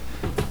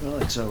Well,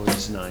 it's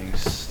always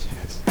nice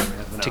to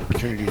have an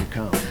opportunity to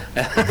come.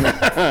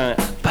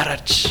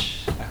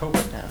 Barach. I hope.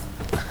 No.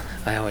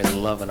 I always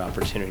love an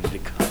opportunity to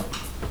come.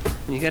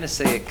 You got to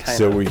say it kind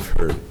So of. we've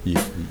heard,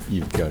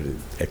 you've got to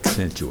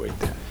accentuate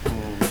that.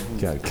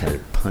 You've got to kind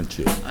of punch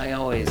it.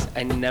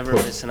 I never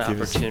Push. miss an Give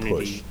us a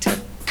opportunity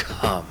to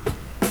come.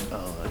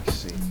 Oh, I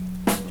see.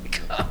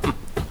 Come.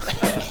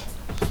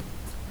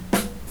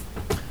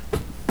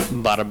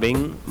 Bada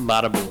bing,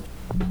 bada boom.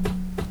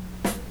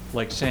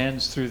 Like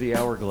sands through the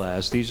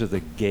hourglass, these are the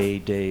gay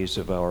days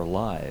of our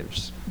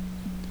lives.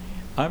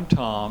 I'm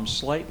Tom,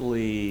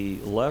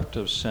 slightly left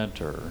of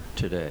center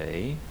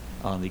today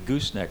on the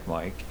gooseneck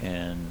mic,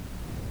 and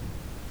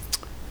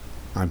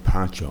I'm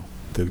Pancho,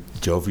 the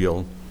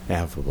jovial,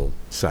 affable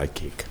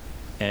sidekick.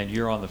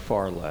 you're on the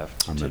far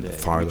left I'm on today. the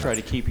far we try to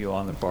left. keep you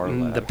on the far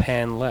left. The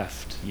pan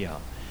left. Yeah,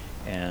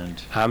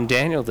 and I'm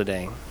Daniel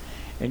today.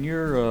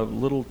 you're a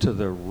little to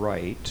the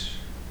right.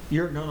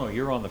 You're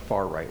on the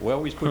far right. We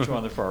always put you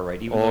on the far right,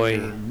 even though Oi.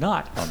 you're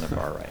not on the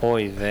far right.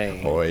 Oy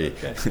vey. Oi.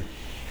 Okay.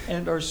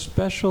 And our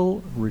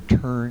special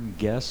return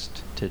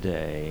guest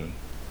today.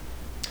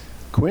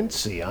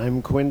 Quincy,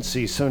 I'm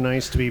Quincy. So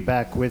nice to be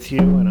back with you,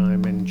 and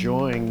I'm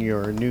enjoying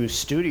your new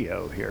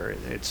studio here.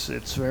 It's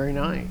very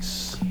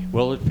nice.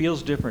 Well, it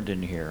feels different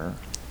in here.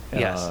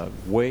 Yes.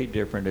 Way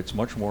different. It's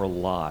much more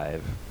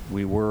live.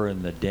 We were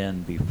in the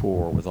den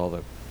before with all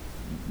the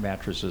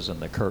mattresses and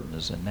the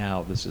curtains, and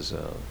now this is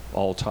a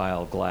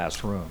all-tile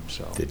glass room.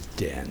 So The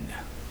den.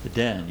 the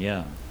den,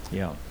 yeah.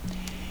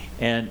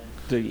 And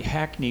the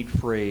hackneyed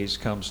phrase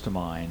comes to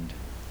mind,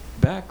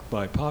 back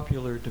by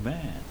popular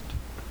demand.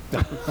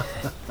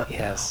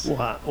 Yes.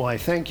 Why,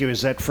 thank you.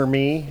 Is that for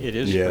me? It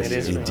is. Yes, it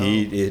is.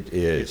 indeed it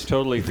is. It's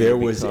totally for There you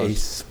was a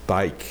because-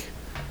 spike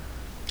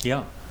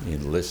Yeah. in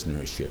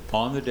listenership.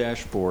 On the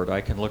dashboard, I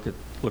can look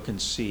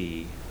and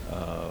see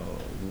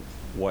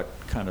what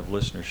kind of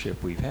listenership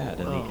we've had.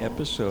 And Oh. the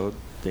episode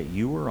that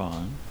you were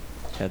on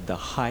had the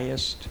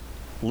highest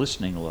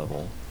listening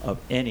level of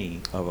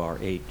any of our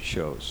 9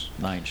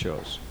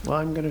 shows. Well,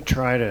 I'm going to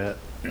try to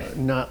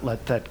not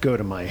let that go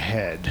to my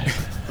head.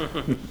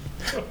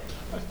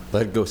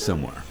 Let it go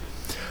somewhere.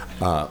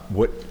 We have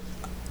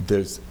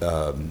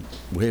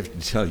to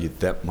tell you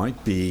that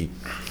might be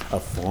a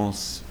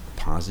false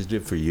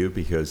positive for you,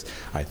 because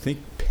I think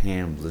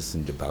Pam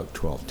listened about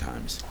 12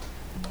 times.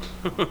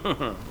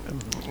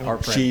 Our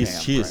friend She Pam,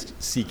 is right.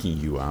 seeking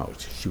you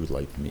out. She would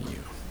like to meet you.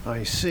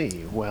 I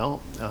see.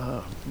 Well,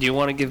 Do you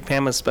want to give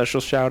Pam a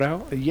special shout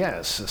out?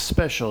 yes, a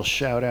special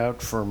shout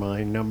out for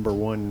my number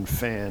one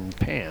fan,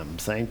 Pam.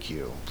 Thank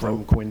you.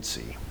 From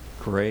Quincy.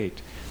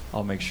 Great. I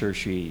will make sure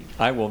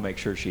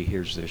she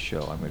hears this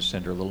show. I'm going to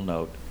send her a little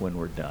note when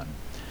we're done.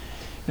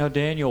 Now,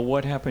 Daniel,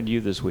 what happened to you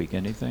this week?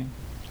 Anything?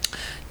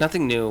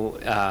 Nothing new.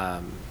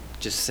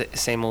 Just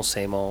same old,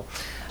 same old.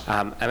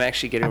 I'm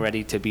actually getting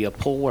ready to be a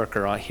poll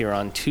worker here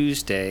on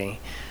Tuesday.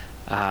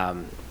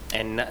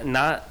 And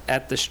not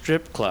at the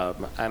strip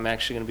club. I'm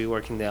actually going to be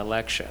working the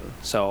election.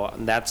 So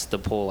that's the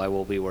poll I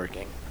will be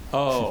working.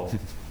 Oh,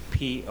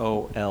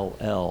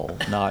 P-O-L-L,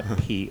 not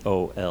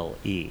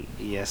P-O-L-E.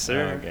 Yes,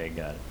 sir. Okay,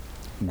 got it.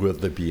 Will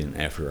there be an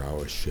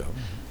after-hours show?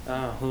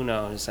 Who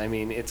knows? I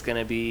mean, it's going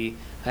to be,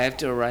 I have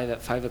to arrive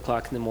at 5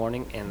 o'clock in the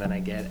morning, and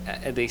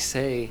then they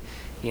say,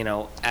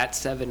 at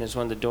 7 is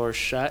when the doors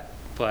shut,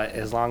 but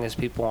as long as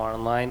people are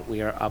online,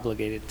 we are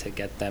obligated to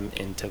get them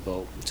in to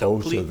vote. So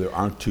there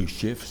aren't 2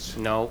 shifts?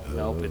 Nope,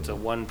 it's a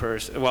one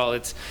person. Well,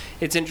 it's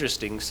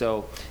interesting.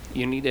 So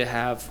you need to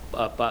have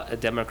a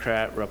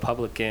Democrat,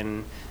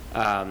 Republican.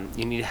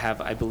 You need to have,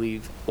 I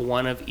believe,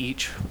 one of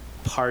each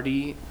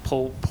party,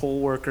 poll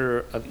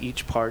worker of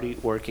each party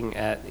working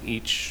at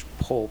each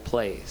poll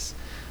place,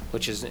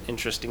 which is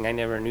interesting. I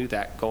never knew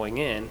that going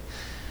in.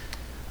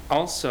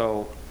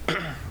 Also,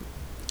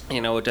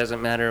 it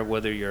doesn't matter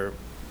whether you're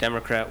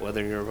Democrat,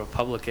 whether you're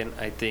Republican.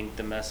 I think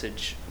the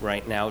message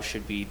right now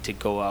should be to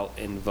go out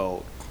and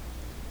vote.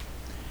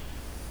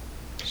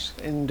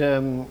 And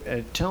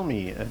tell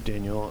me,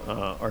 Daniel,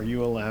 are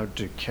you allowed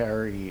to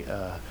carry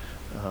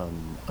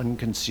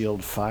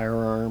unconcealed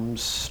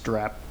firearms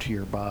strapped to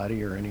your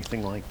body or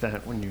anything like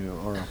that when you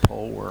are a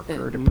poll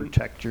worker to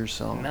protect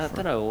yourself? Not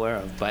that I'm aware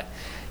of, but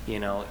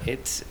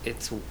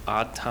it's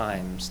odd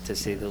times to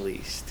say the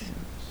least.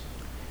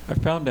 I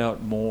found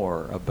out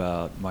more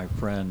about my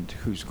friend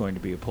who's going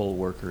to be a poll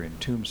worker in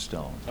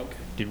Tombstone. Okay.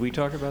 Did we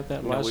talk about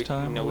that No, last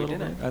time? no, a we little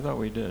didn't. bit? I thought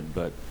we did,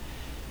 but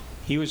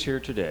he was here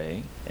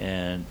today,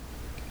 and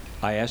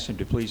I asked him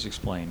to please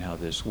explain how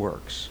this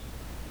works.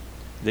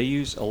 They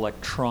use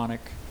electronic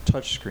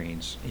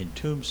touchscreens in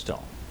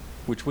Tombstone,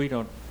 which we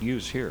don't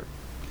use here.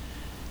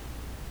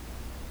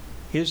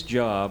 His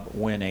job,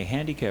 when a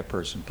handicapped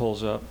person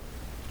pulls up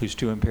who's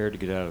too impaired to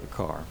get out of the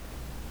car,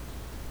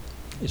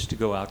 is to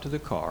go out to the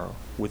car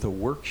with a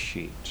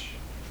worksheet.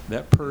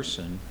 That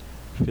person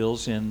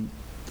fills in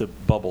the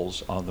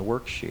bubbles on the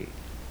worksheet.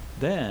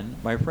 Then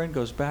my friend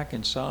goes back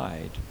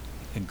inside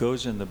and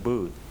goes in the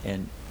booth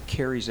and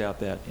carries out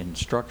that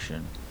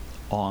instruction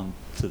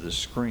onto the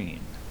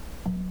screen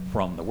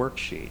from the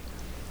worksheet.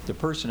 The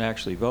person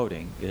actually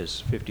voting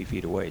is 50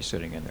 feet away,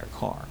 sitting in their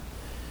car.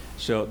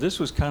 So this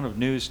was kind of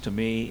news to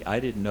me. I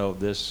didn't know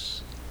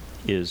this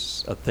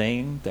is a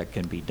thing that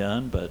can be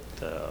done, but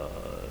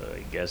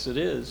I guess it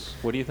is.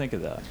 What do you think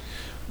of that?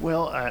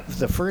 Well,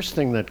 the first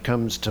thing that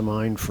comes to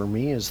mind for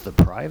me is the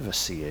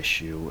privacy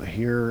issue.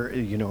 Here,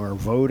 our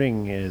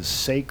voting is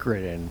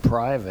sacred and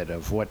private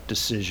of what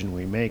decision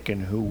we make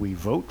and who we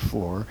vote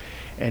for.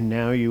 And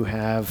now you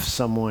have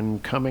someone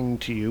coming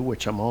to you,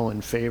 which I'm all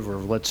in favor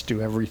of. Let's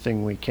do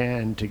everything we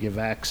can to give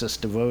access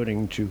to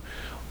voting to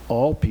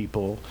all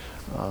people,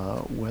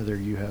 whether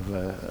you have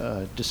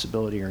a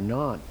disability or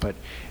not. But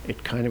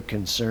it kind of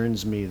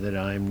concerns me that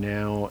I'm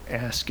now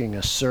asking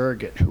a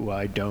surrogate who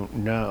I don't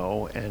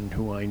know and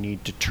who I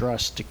need to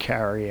trust to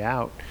carry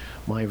out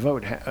my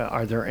vote.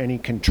 Are there any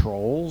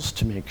controls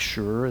to make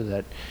sure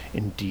that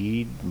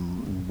indeed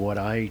what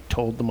I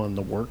told them on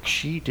the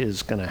worksheet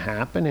is going to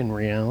happen in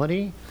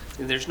reality?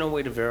 There's no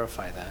way to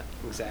verify that.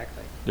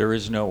 Exactly. There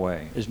is no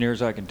way, as near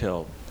as I can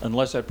tell,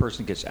 unless that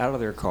person gets out of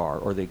their car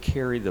or they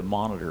carry the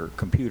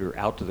computer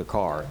out to the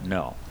car,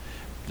 no.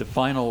 The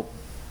final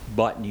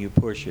button you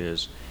push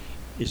is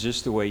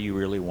this the way you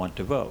really want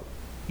to vote?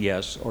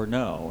 Yes or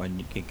no,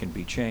 and it can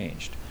be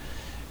changed.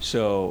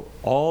 So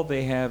all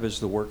they have is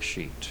the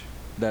worksheet.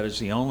 That is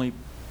the only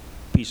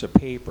piece of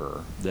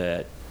paper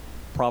that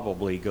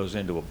probably goes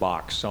into a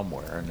box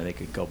somewhere, and they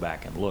could go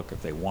back and look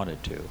if they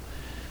wanted to.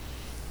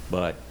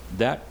 But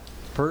that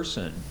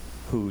person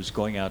who's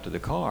going out to the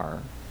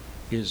car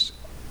is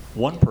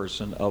one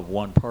person of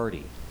one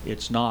party.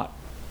 It's not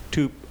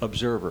two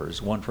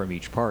observers, one from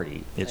each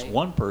party. It's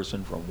one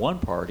person from one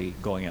party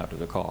going out to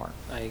the car.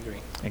 I agree.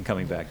 And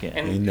coming back in.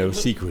 And no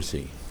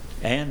secrecy.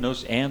 And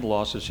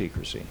loss of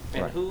secrecy.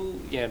 And Right.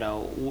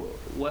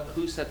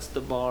 who sets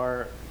the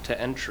bar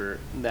to enter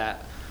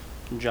that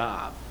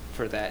job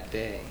for that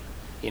day?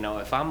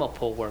 If I'm a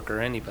poll worker,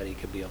 anybody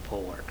could be a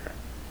poll worker.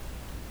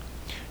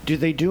 Do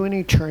they do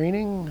any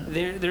training?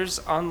 There's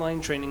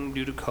online training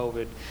due to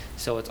COVID,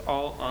 so it's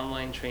all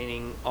online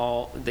training.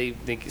 They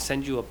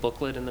send you a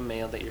booklet in the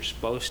mail that you're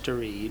supposed to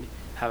read.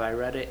 Have I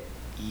read it?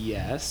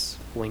 Yes.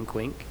 Wink,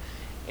 wink.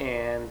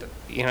 And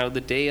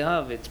the day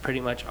of, it's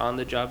pretty much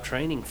on-the-job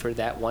training for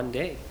that one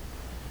day.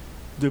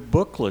 The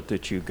booklet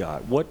that you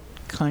got, what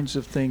kinds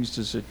of things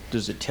does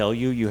it tell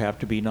you? You have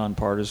to be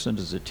nonpartisan?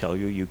 Does it tell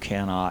you you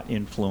cannot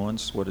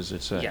influence? What does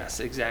it say? Yes,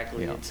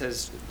 exactly. Yeah. It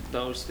says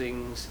those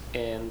things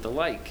and the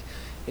like.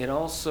 It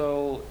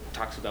also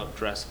talks about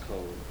dress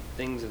code,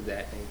 things of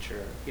that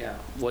nature. Yeah,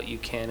 what you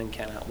can and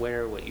cannot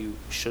wear, what you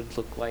should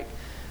look like.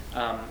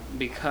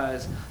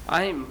 Because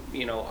I'm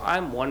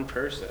one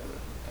person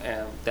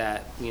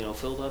that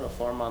filled out a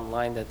form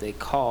online that they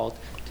called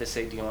to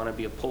say, do you want to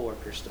be a poll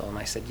worker still? And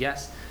I said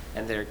yes.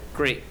 And they're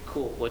great,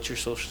 cool. What's your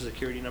social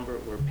security number?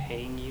 We're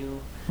paying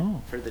you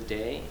for the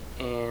day,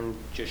 and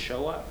just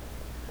show up.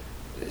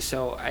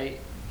 So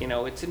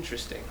it's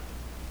interesting.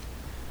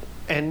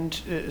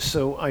 And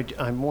so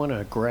I want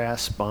to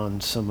grasp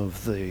on some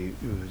of the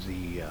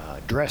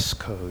dress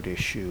code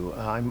issue.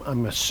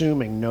 I'm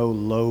assuming no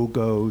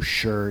logo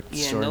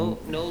shirts. Yeah, no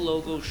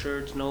logo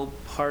shirts, no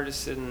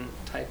partisan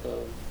type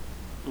of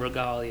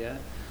regalia,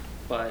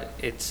 but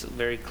it's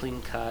very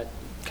clean cut,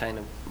 kind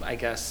of, I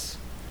guess,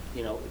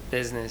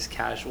 business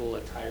casual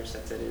attire,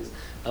 since it is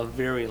a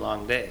very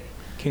long day.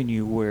 Can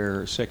you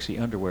wear sexy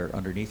underwear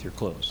underneath your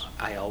clothes?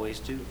 I always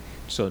do.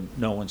 So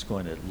no one's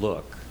going to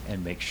look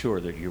and make sure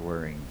that you're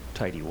wearing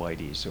tighty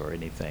whities or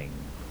anything.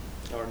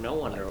 Or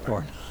no underwear.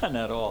 Or none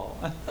at all.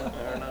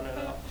 Or none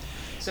at all.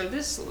 So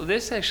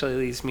this actually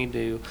leads me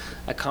to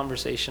a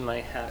conversation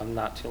I had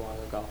not too long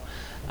ago.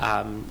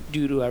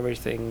 Due to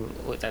everything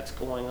that's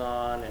going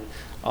on and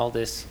all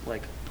this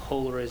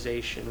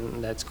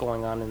polarization that's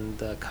going on in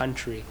the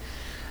country.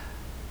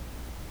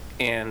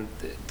 And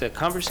the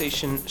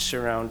conversation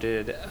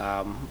surrounded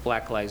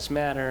Black Lives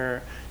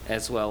Matter,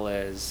 as well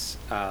as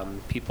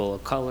people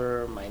of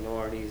color,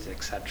 minorities,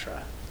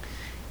 etc.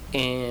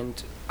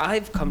 And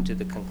I've come to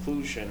the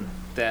conclusion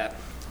that,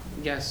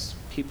 yes,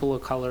 people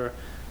of color,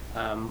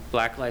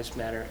 Black Lives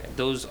Matter,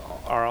 those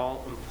are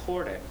all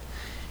important.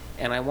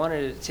 And I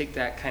wanted to take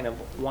that kind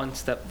of one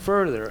step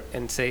further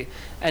and say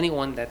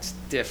anyone that's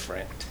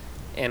different.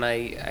 And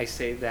I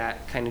say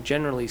that kind of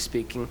generally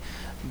speaking,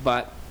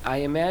 but I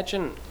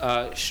imagine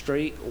a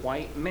straight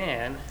white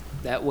man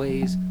that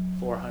weighs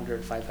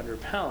 400,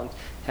 500 pounds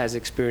has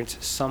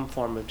experienced some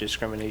form of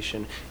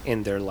discrimination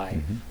in their life.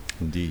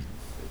 Mm-hmm. Indeed.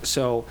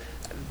 So,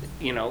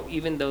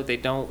 even though they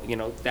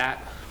don't,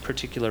 that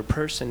particular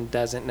person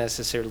doesn't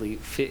necessarily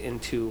fit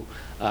into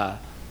a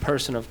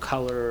person of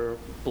color,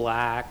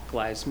 Black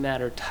Lives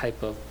Matter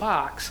type of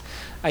box,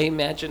 I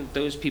imagine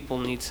those people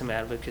need some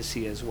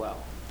advocacy as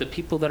well. The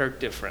people that are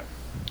different.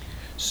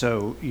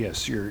 So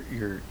yes,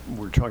 we're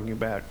talking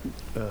about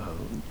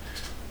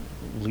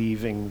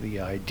leaving the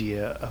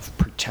idea of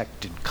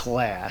protected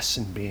class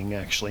and being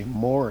actually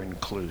more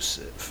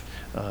inclusive,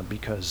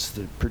 because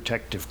the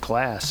protective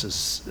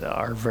classes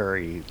are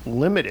very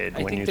limited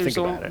when you think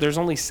about it. There's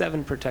only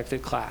 7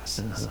 protected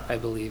classes, I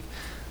believe.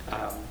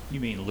 You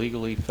mean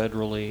legally,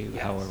 federally,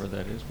 Yes. however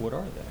that is? What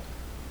are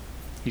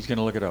they? He's going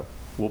to look it up.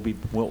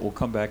 We'll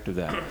come back to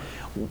that.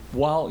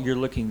 While you're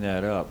looking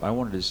that up, I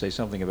wanted to say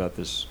something about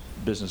this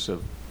business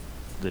of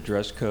the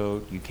dress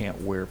code. You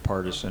can't wear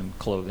partisan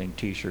clothing,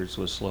 T-shirts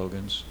with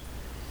slogans.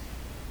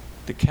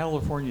 The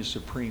California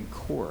Supreme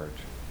Court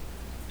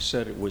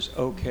said it was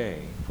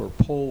okay for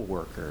poll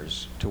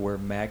workers to wear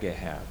MAGA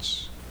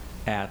hats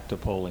at the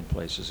polling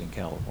places in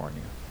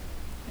California.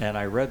 And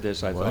I read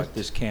this, I What? thought,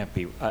 this can't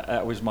be.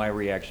 That was my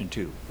reaction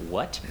too.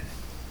 What?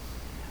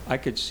 I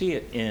could see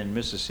it in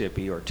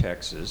Mississippi or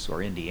Texas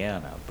or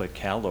Indiana, but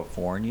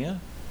California?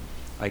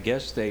 I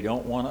guess they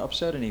don't want to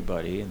upset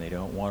anybody and they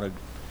don't want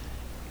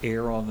to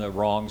err on the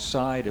wrong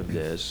side of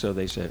this, so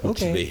they said,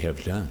 Which okay. they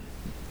have done.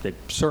 They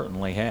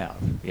certainly have,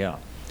 yeah.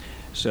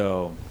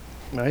 So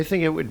I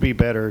think it would be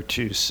better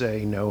to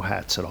say no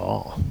hats at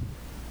all.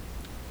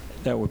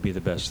 that would be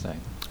the best thing.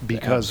 The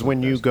Because absolute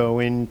when you best. go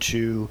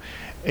into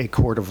a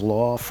court of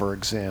law, for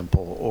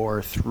example,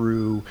 or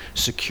through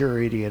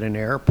security at an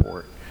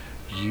airport,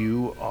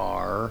 you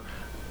are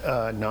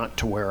not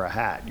to wear a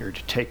hat. You're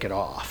to take it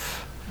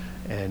off.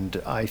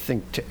 And I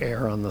think to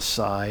err on the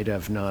side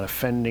of not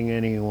offending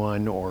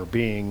anyone or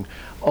being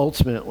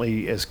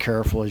ultimately as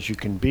careful as you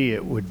can be,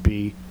 it would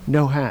be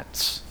no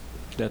hats.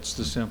 That's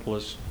the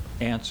simplest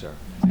answer.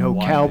 No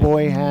Why?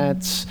 cowboy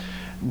hats,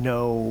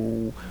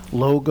 no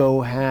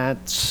logo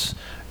hats,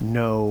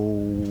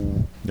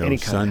 no No any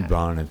kind of hat.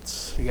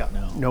 sunbonnets. Yeah,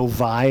 No. no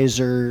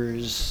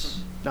visors,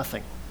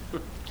 nothing.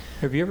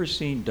 Have you ever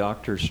seen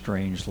Dr.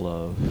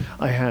 Strangelove?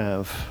 I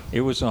have.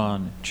 It was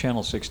on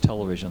Channel 6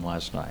 television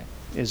last night.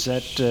 Is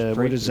that Straight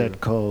what is through.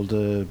 that called?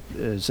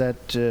 Is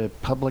that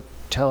public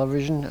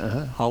television?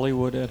 Uh-huh.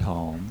 Hollywood at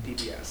Home.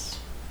 DBS.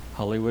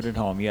 Hollywood at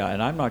Home, yeah.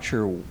 And I'm not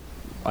sure,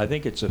 I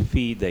think it's a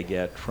feed they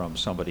get from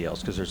somebody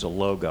else because there's a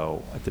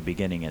logo at the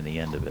beginning and the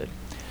end of it.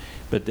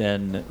 But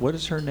then, what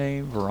is her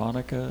name?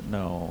 Veronica?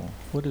 No.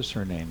 What is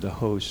her name? The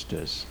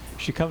hostess.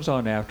 She comes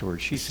on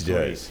afterwards. She's She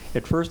great. does.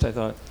 At first, I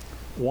thought,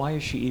 why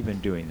is she even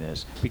doing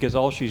this? Because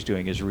all she's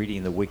doing is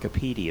reading the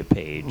Wikipedia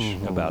page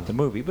Mhm. about the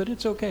movie. But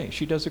it's okay.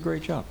 She does a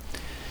great job.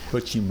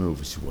 But she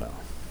moves well.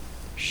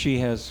 She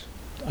has,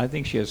 I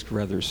think she has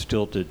rather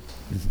stilted,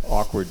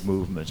 awkward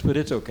movements, but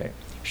it's okay.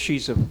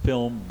 She's a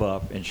film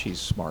buff and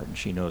she's smart and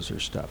she knows her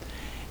stuff.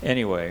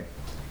 Anyway,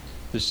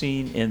 the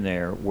scene in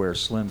there where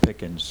Slim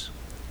Pickens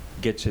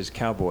gets his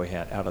cowboy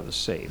hat out of the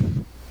safe,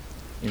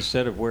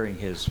 instead of wearing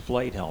his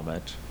flight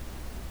helmet,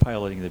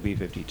 piloting the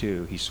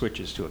B-52, he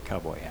switches to a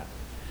cowboy hat.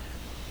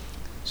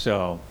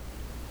 So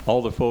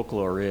all the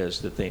folklore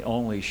is that they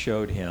only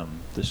showed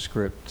him the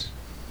script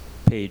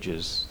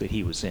pages that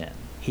he was in.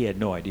 He had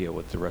no idea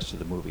what the rest of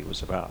the movie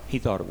was about. He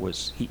thought it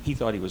was he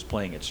thought he was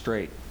playing it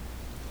straight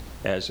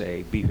as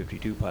a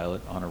B-52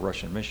 pilot on a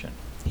Russian mission.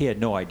 He had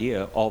no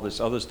idea all this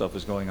other stuff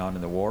was going on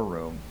in the war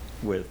room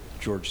with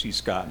George C.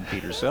 Scott and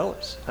Peter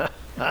Sellers.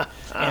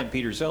 and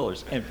Peter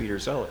Sellers and Peter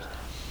Sellers.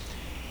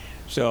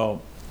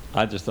 So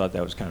I just thought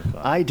that was kind of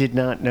fun. I did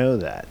not know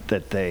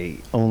that they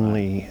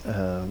only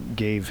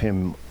gave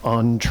him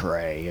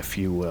entree, if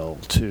you will,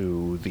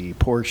 to the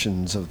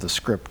portions of the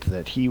script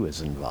that he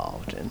was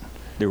involved in.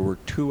 There were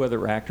two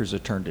other actors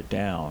that turned it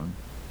down.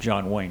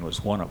 John Wayne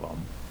was one of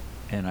them.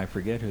 And I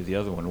forget who the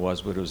other one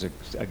was, but it was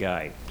a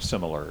guy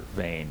similar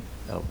vein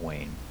of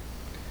Wayne.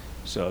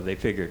 So they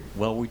figured,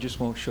 well, we just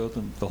won't show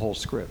them the whole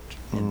script.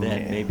 And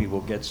then Yeah. maybe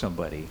we'll get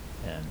somebody.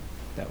 And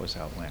that was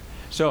how it went.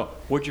 So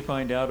what'd you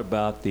find out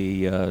about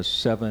the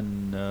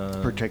 7...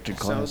 Protected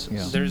So classes.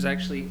 Yeah. there's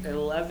actually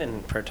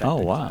 11 protected Oh,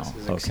 wow.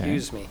 classes. Okay.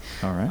 Excuse me.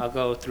 All right. I'll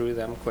go through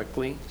them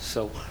quickly.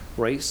 So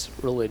race,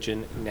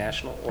 religion,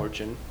 national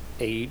origin,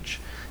 age,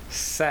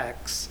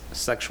 sex,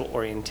 sexual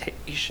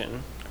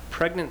orientation,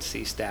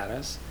 pregnancy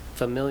status,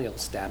 familial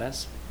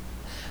status,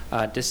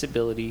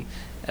 disability,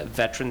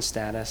 veteran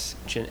status,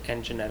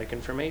 and genetic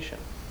information.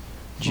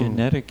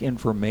 Genetic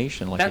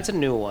information. Like That's a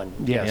new one.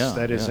 Yes, Yeah,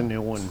 that is yeah. a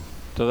new one.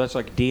 So that's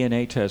like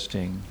DNA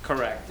testing.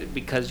 Correct,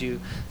 because you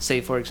say,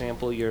 for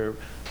example, you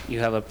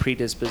have a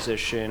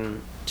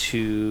predisposition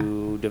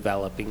to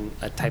developing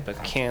a type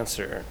of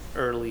cancer,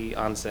 early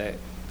onset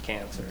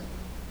cancer.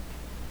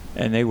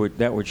 And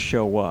that would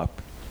show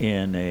up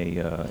in in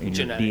your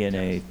Genetic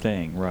DNA test.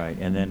 thing, right?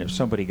 And then if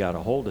somebody got a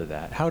hold of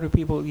that, how do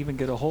people even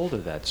get a hold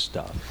of that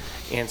stuff?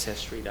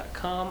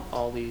 Ancestry.com,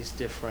 all these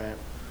different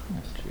Oh,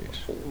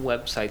 jeez.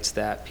 websites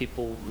that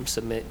people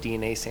submit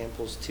DNA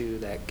samples to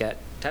that get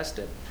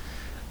tested.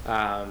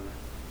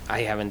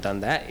 I haven't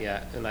done that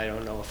yet, and I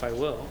don't know if I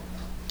will.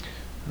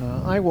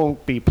 I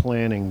won't be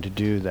planning to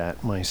do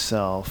that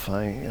myself.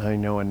 I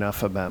know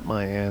enough about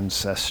my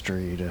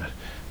ancestry to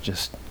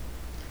just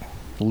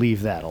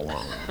leave that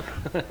alone.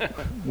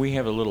 We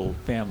have a little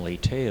family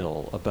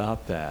tale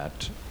about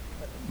that.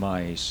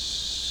 My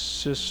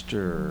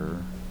sister,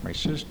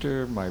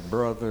 my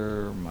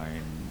brother, my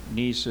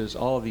nieces,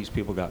 all of these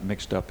people got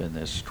mixed up in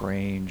this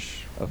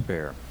strange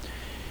affair.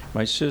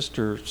 My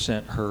sister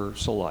sent her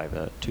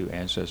saliva to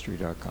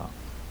Ancestry.com,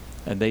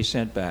 and they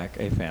sent back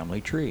a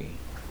family tree.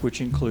 which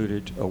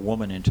included a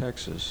woman in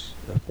Texas,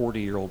 a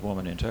 40-year-old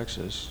woman in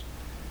Texas,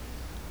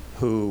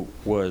 who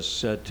was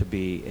said to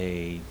be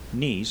a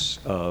niece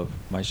of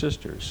my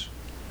sister's.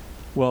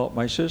 Well,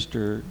 my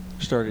sister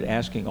started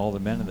asking all the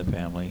men in the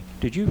family,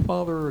 did you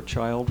father a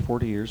child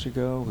 40 years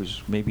ago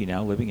who's maybe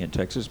now living in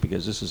Texas?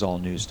 Because this is all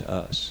news to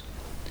us.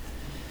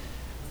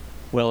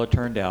 Well, it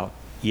turned out,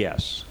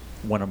 yes,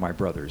 one of my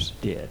brothers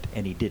did,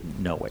 and he didn't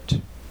know it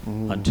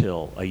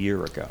until a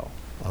year ago.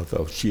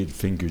 Although she had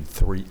fingered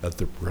 3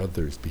 other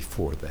brothers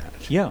before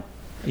that. Yeah,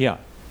 yeah.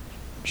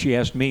 She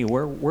asked me,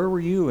 where were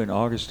you in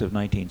August of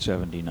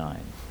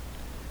 1979?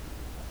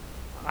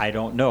 I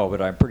don't know,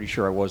 but I'm pretty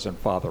sure I wasn't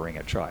fathering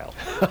a child.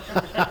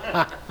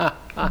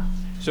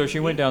 So she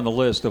went down the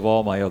list of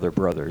all my other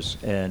brothers,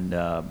 and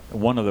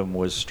one of them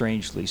was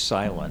strangely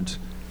silent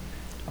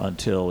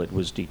until it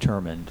was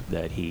determined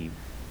that he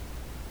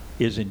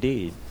is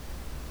indeed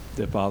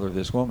the father of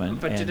this woman.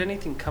 But did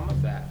anything come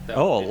of that, though?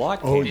 Oh, a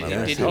lot came Did, of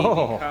it. did he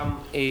Oh.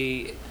 become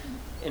a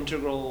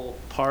integral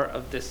part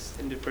of this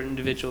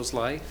individual's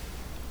life?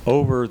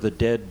 Over the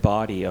dead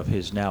body of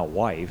his now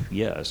wife,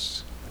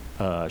 yes.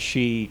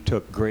 She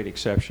took great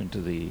exception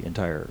to the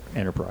entire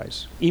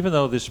enterprise, even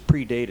though this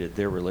predated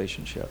their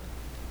relationship.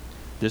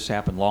 This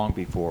happened long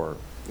before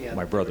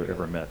my brother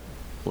ever met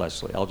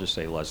Leslie. I'll just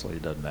say Leslie,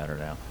 it doesn't matter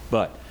now.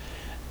 But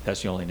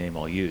that's the only name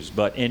I'll use.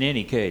 But in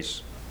any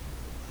case,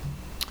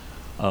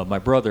 my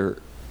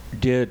brother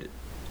did,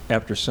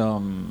 after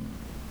some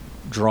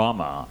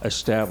drama,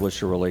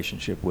 establish a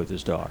relationship with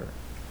his daughter.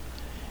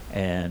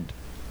 And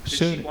Did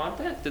soon, she want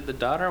that? Did the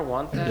daughter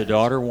want that? the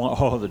daughter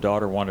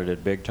wanted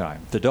it big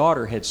time. The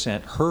daughter had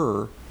sent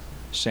her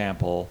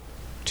sample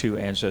to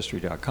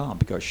Ancestry.com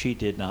because she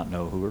did not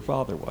know who her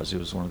father was. It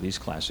was one of these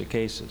classic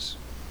cases.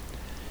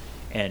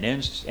 And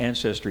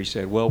Ancestry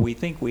said, well, we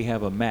think we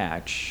have a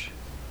match.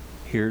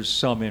 Here's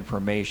some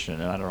information.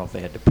 And I don't know if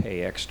they had to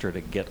pay extra to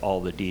get all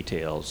the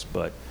details,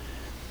 but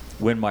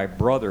when my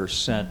brother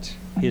sent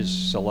his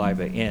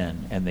saliva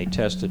in and they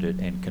tested it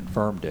and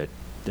confirmed it,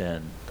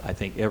 then I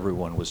think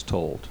everyone was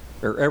told,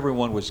 or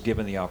everyone was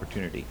given the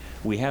opportunity.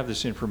 We have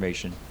this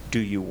information. Do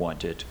you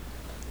want it?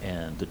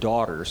 And the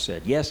daughter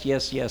said, yes,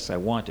 yes, yes, I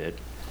want it.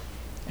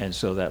 And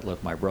so that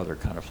left my brother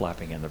kind of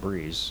flapping in the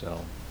breeze.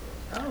 So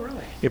Oh,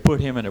 really? it put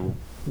him in a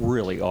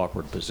really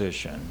awkward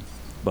position,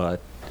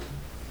 but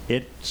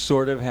it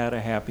sort of had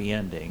a happy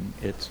ending.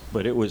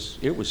 But it was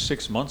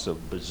 6 months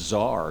of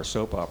bizarre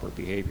soap opera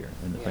behavior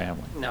in the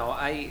family. No,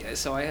 I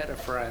had a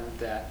friend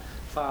that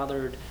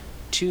fathered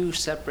 2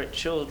 separate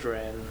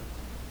children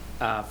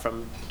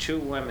from 2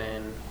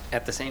 women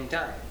at the same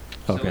time.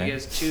 So Okay. he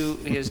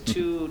has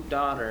two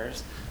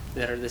daughters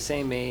that are the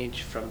same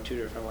age from 2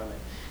 different women.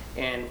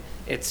 And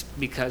it's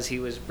because he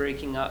was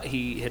breaking up,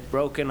 he had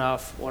broken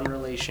off one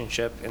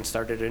relationship and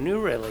started a new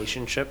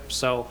relationship.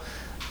 So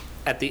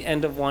at the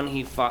end of one,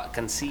 he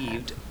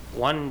conceived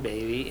one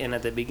baby, and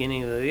at the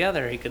beginning of the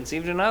other, he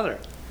conceived another.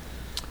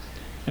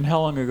 And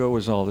how long ago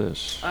was all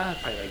this?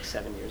 Probably like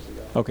 7 years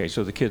ago. Okay,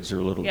 so the kids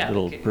are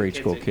little grade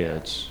school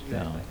kids.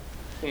 Exactly.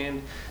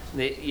 And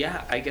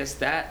I guess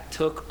that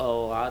took a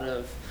lot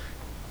of,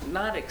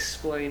 not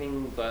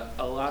explaining, but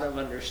a lot of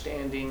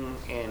understanding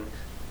and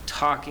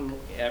talking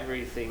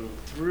everything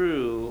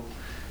through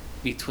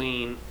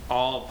between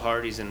all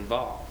parties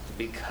involved,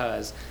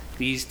 because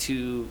these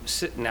 2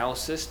 now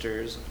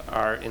sisters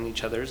are in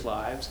each other's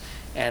lives,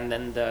 and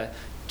then the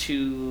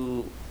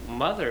 2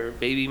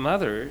 baby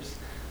mothers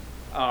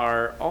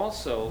are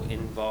also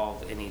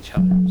involved in each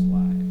other's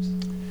lives.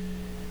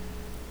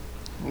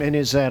 And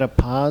is that a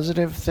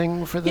positive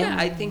thing for them? Yeah,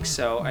 I think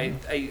so. I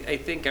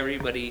think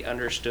everybody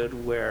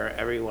understood where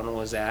everyone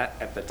was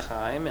at the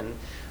time, and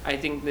I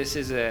think this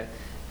is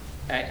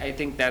I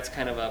think that's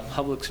kind of a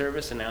public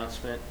service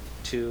announcement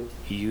to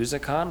use a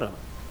condom.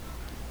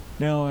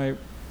 Now, I've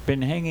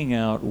been hanging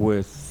out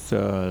with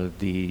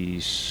the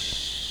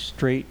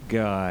straight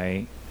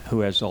guy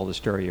who has all the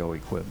stereo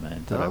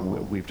equipment that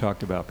we've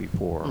talked about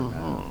before.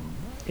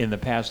 In the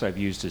past, I've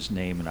used his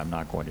name, and I'm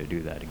not going to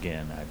do that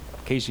again.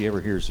 In case he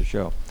ever hears the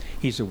show,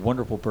 he's a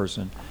wonderful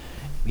person.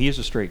 He is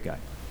a straight guy,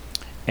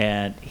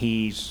 and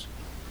he's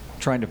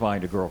trying to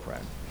find a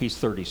girlfriend. He's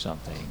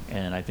 30-something,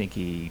 and I think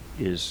he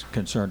is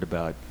concerned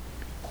about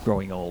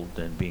growing old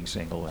and being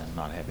single and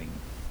not having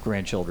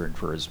grandchildren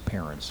for his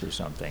parents or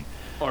something.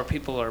 Or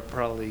people are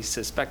probably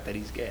suspect that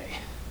he's gay.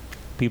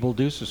 People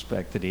do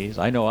suspect that he is.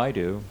 I know I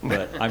do,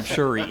 but I'm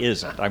sure he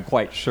isn't. I'm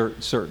quite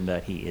certain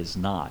that he is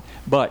not.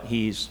 But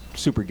he's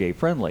super gay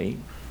friendly.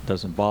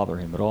 Doesn't bother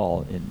him at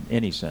all in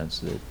any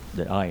sense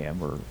that I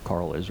am, or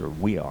Carl is, or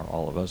we are,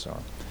 all of us are.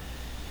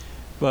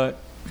 But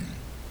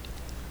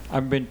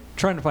I've been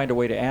trying to find a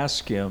way to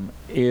ask him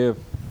if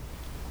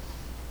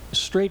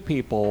straight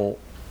people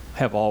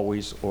have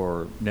always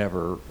or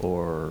never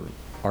or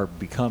are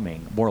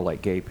becoming more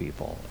like gay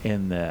people,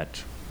 in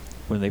that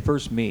when they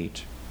first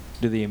meet,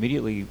 do they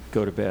immediately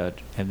go to bed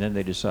and then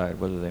they decide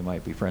whether they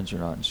might be friends or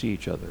not and see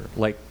each other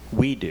like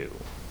we do?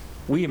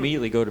 We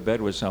immediately go to bed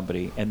with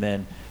somebody, and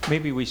then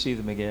maybe we see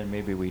them again,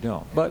 maybe we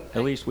don't. But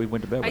at least we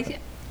went to bed with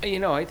them.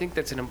 I think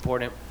that's an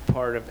important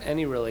part of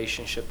any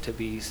relationship to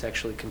be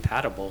sexually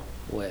compatible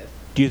with.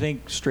 Do you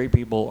think straight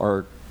people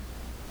are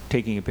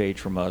taking a page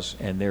from us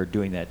and they're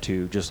doing that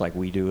too, just like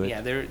we do it?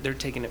 Yeah, they're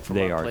taking it from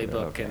They our are,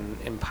 playbook okay.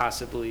 and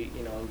possibly,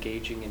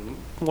 engaging in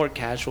more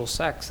casual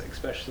sex,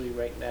 especially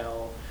right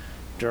now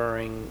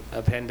during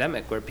a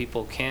pandemic where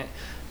people can't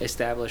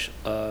establish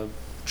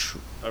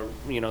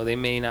they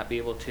may not be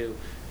able to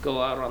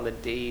go out on the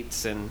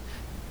dates and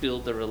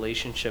build the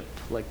relationship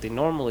like they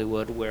normally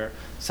would, where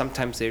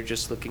sometimes they're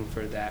just looking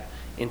for that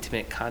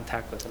intimate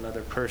contact with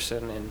another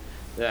person, and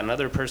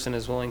another person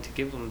is willing to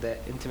give them that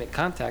intimate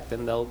contact,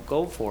 and they'll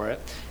go for it.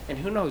 And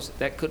who knows,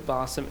 that could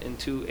blossom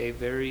into a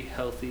very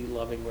healthy,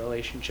 loving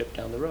relationship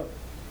down the road.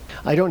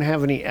 I don't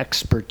have any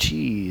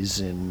expertise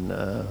in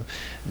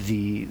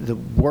the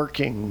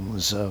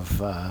workings of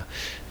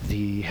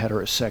the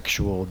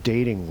heterosexual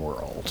dating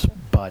world,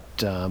 but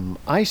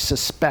I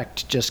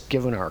suspect, just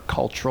given our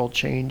cultural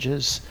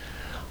changes,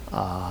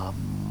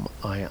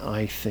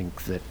 I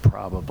think that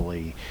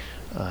probably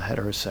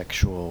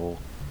heterosexual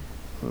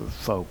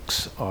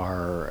folks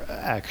are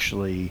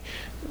actually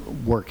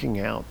working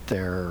out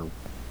their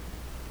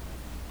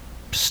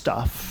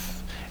stuff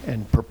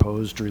and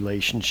proposed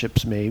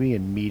relationships maybe,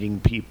 and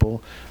meeting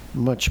people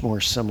much more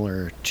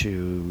similar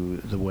to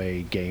the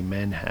way gay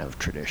men have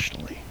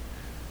traditionally.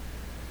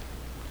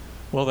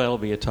 Well, that'll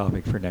be a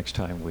topic for next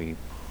time we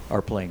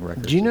are playing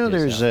records. Do you know of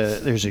his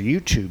there's out. a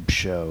YouTube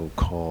show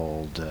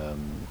called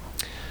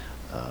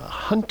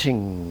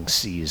Hunting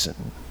Season?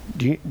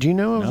 Do you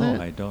know of that?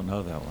 No, I don't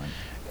know that one.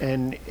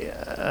 And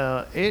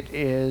it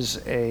is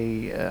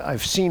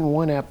I've seen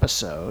one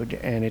episode,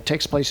 and it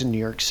takes place in New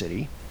York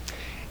City.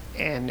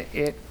 And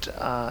it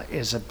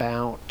is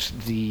about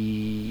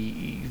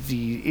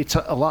it's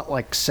a lot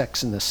like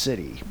Sex in the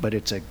City, but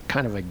it's a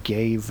kind of a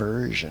gay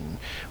version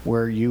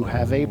where you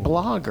have a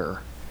blogger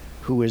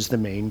who is the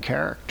main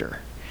character.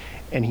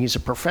 And he's a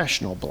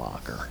professional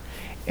blogger.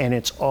 And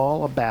it's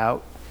all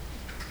about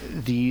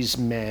these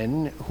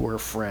men who are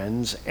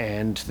friends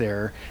and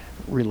their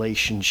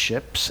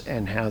relationships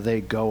and how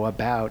they go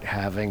about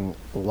having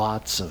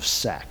lots of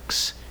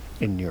sex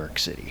in New York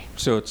City.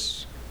 So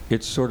it's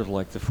sort of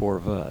like the Four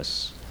of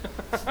Us.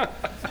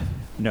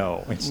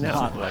 No, it's No.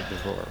 not like the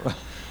Four of Us.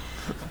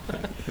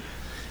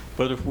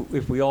 But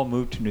if we all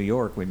move to New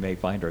York, we may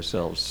find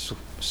ourselves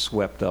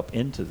swept up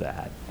into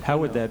that. How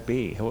would that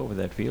be? What would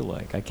that feel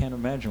like? I can't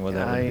imagine what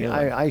that would feel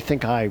like. I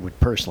think I would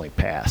personally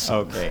pass.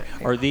 on Okay.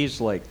 that. Are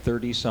these like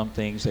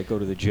 30-somethings that go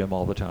to the gym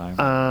all the time?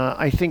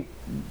 I think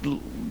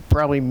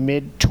probably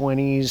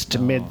mid-20s to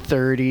No.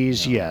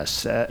 mid-30s, No.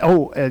 yes.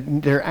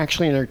 They're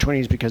actually in their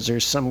 20s because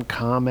there's some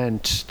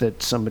comment that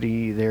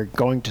they're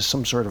going to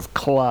some sort of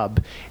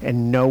club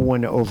and no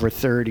one over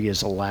 30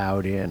 is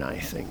allowed in, I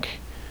think.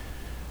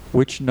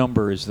 Which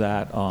number is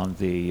that on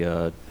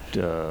the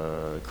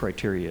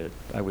criteria?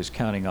 I was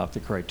counting off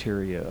the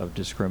criteria of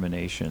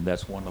discrimination.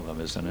 That's one of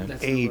them, isn't it?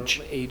 That's Age.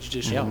 the age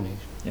discrimination.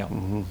 Yeah.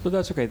 Mhm. But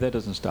that's okay. That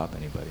doesn't stop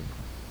anybody.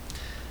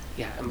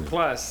 Yeah, and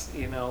plus,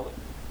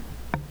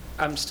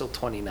 I'm still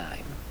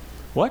 29.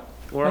 What?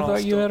 We're I all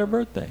thought you still- had a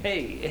birthday.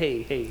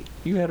 Hey.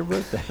 You had a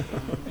birthday.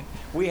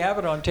 We have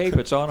it on tape.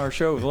 It's on our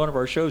show. One of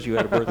our shows, you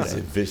had a It's a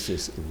birthday.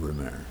 vicious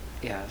rumor.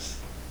 Yes.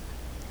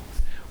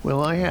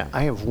 Well, I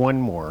have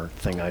one more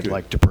thing I'd Good.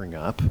 like to bring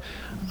up.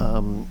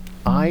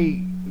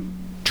 I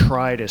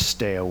try to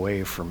stay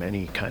away from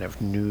any kind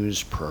of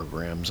news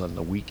programs on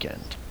the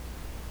weekend.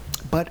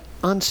 But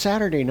on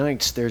Saturday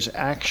nights, there's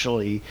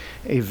actually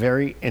a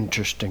very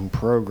interesting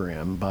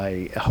program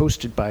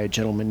hosted by a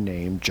gentleman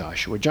named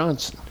Joshua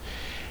Johnson.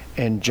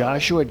 And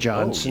Joshua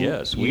Johnson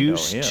yes, we know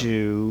used him.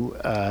 to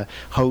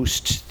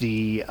host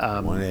the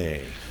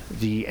 1A.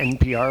 the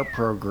NPR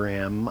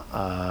program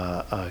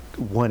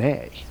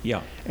 1A.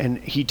 Yeah. And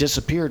he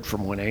disappeared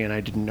from 1A, and I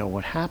didn't know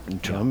what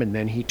happened to Yeah. him. And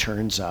then he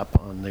turns up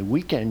on the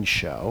weekend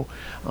show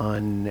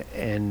on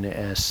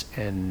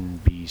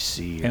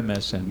MSNBC. or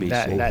MSNBC.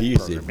 That, Oh, that he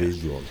is a program.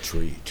 visual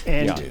treat.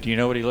 And Yeah. Do you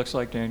know what he looks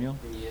like, Daniel?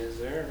 Yes,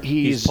 sir.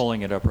 He's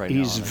pulling it up right now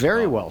He's on his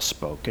very phone. well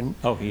spoken.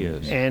 Oh, he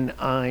is. And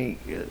I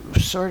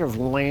sort of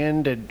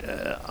landed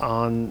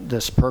on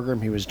this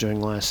program he was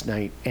doing last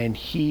night, and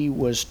he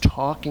was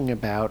talking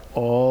about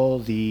all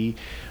the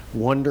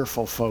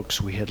wonderful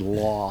folks we had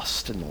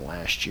lost in the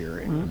last year,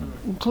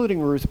 including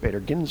Ruth Bader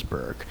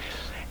Ginsburg.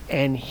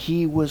 And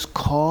he was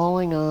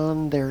calling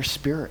on their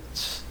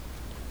spirits,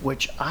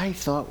 which I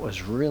thought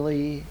was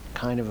really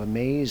kind of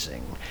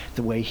amazing,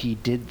 the way he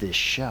did this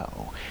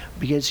show.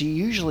 Because he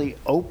usually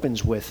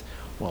opens with,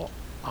 well,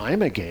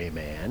 I'm a gay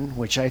man,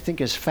 which I think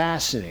is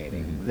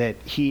fascinating, that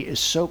he is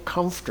so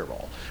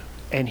comfortable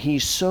and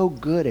he's so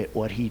good at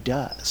what he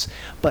does.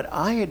 But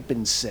I had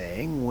been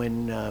saying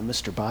when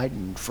Mr.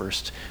 Biden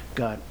first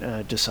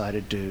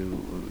decided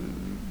to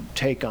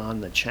take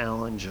on the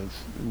challenge of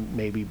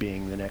maybe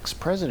being the next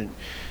president,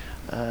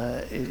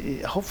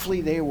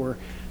 hopefully they were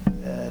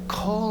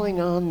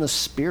calling on the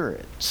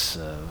spirits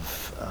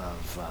of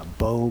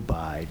Beau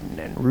Biden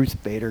and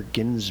Ruth Bader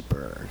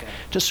Ginsburg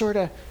to sort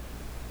of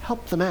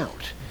help them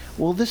out.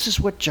 Well, this is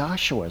what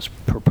Joshua's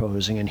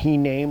proposing, and he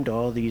named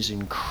all these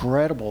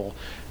incredible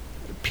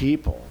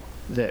people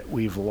that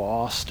we've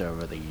lost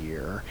over the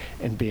year,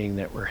 and being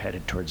that we're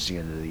headed towards the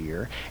end of the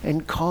year,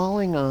 and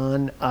calling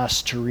on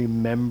us to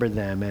remember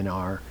them in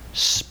our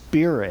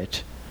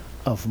spirit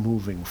of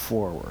moving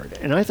forward.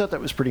 And I thought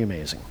that was pretty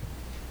amazing.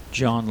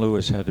 John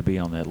Lewis had to be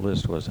on that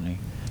list, wasn't he?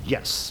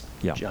 Yes,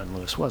 Yeah. John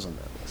Lewis was on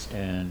that list.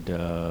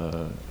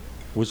 And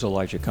was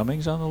Elijah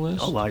Cummings on the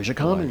list? Elijah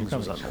Cummings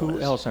was on the Who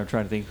list. else? I'm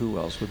trying to think who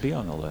else would be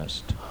on the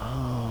list.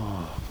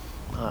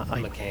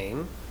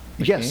 McCain.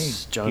 Yes,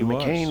 McCain. John He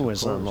was, McCain of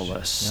was on the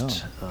course.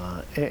 list.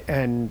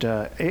 And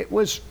it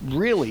was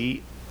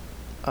really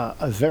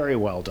a very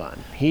well done.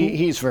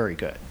 He's very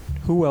good.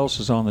 Who else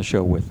is on the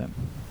show with him?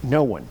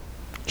 No one,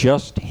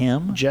 Just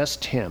him?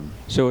 just him.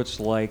 So it's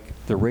like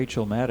the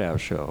Rachel Maddow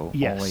show,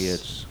 Yes. only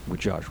it's with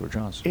Joshua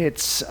Johnson.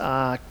 It's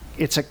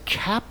a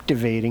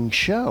captivating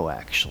show,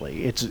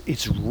 actually.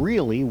 It's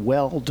really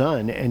well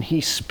done, and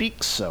he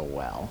speaks so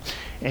well,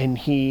 and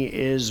he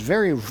is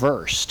very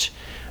versed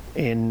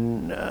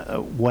in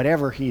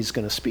whatever he's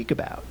going to speak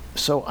about.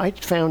 So I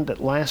found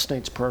that last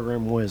night's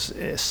program was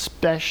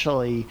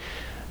especially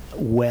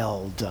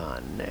well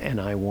done, and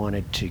I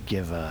wanted to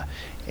give a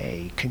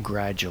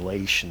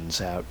congratulations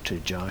out to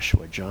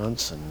Joshua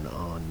Johnson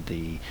on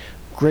the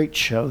great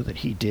show that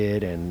he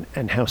did, and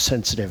how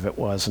sensitive it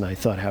was, and I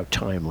thought how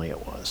timely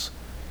it was.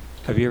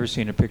 Have you ever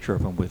seen a picture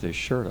of him with his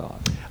shirt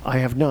off? I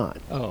have not.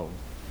 Oh.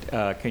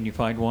 Can you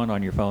find one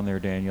on your phone there,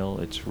 Daniel?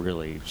 It's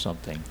really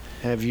something.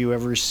 Have you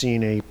ever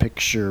seen a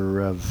picture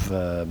of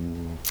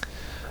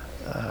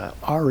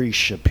Ari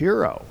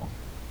Shapiro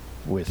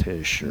with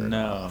his shirt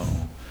No.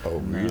 off? Oh,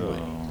 really?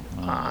 No.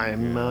 Oh,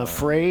 I'm God.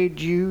 afraid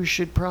you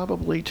should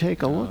probably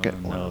take a look at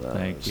one no, of those.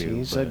 thank you,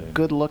 He's a but-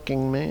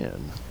 good-looking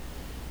man.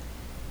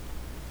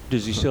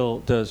 Does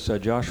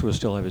Joshua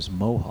still have his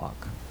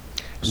mohawk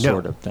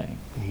sort of thing?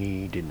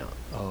 He did not.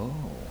 Oh.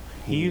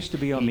 He used to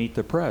be on Meet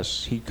the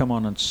Press. He'd come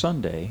on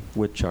Sunday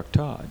with Chuck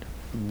Todd.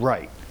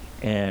 Right.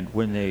 And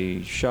when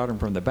they shot him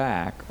from the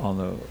back on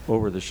the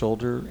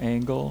over-the-shoulder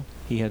angle,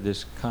 he had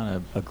this kind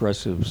of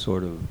aggressive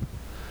sort of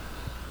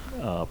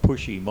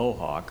pushy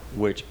mohawk,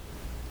 which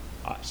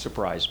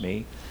surprised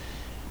me.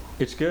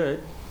 It's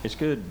good. It's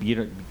good.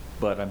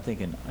 But I'm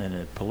thinking, in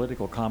a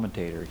political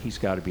commentator, he's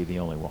got to be the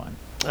only one.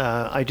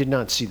 I did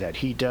not see that.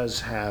 He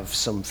does have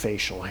some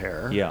facial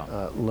hair,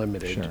 Yeah.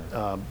 limited,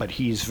 Sure. but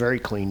he's very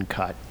clean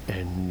cut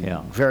and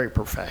Yeah. very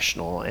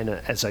professional. And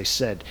as I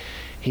said,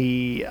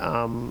 he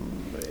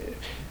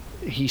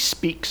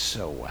speaks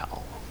so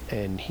well,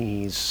 and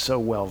he's so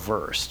well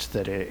versed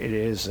that it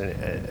is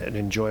an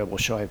enjoyable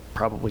show. I've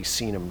probably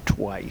seen him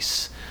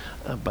twice,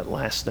 but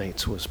last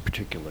night's was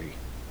particularly.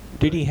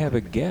 Did he have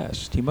a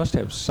guest? He must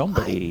have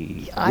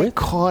somebody I with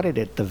caught it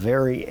at the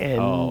very end,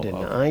 Oh, and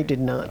okay. I did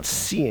not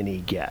see any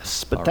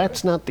guests. But All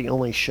that's right. not the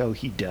only show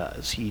he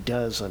does. He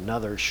does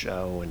another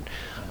show, and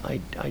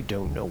I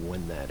don't know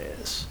when that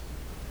is.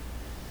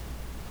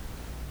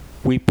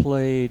 We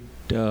played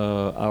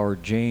our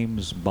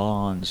James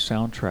Bond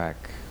soundtrack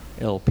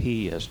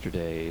LP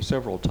yesterday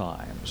several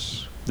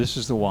times. This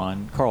is the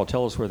one. Carl,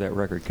 tell us where that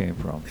record came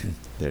from.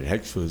 That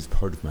actually was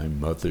part of my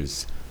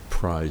mother's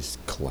prized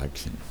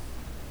collection.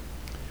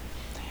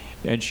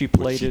 And she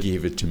When played she it.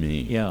 gave it to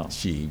me, Yeah.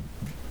 she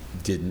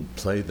didn't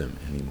play them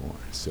anymore,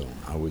 so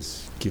I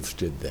was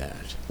gifted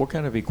that. What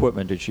kind of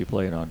equipment did she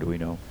play it on? Do we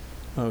know?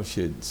 Oh,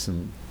 she had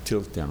some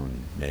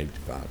tilt-down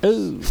Magnavox,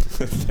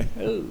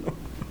 Oh.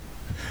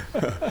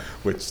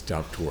 which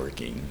stopped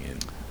working,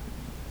 and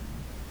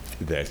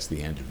that's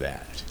the end of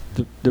that.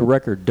 The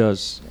record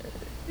does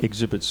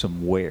exhibit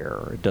some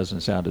wear. It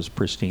doesn't sound as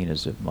pristine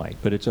as it might,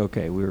 but it's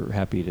okay. We're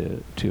happy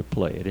to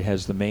play it. It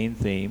has the main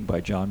theme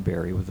by John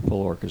Barry with the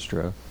full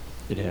orchestra.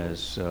 It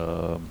has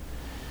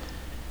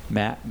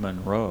Matt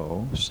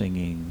Monroe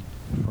singing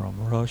 "From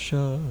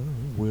Russia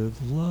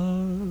with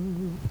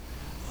Love,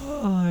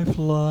 I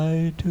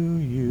Fly to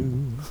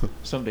You."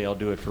 Someday I'll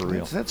do it for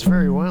real. That's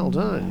very well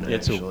done.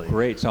 It's actually. a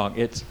great song.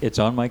 It's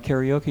on my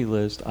karaoke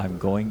list. I'm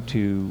going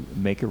to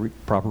make a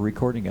proper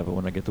recording of it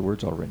when I get the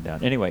words all written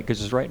down. Anyway,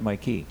 because it's right in my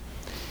key.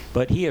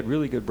 But he had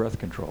really good breath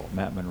control,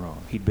 Matt Monroe.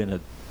 He'd been a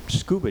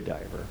scuba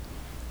diver,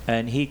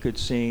 and he could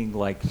sing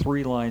like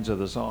 3 lines of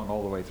the song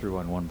all the way through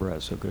on one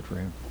breath, so good for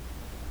him.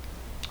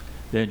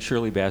 Then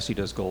Shirley Bassey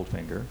does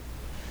Goldfinger.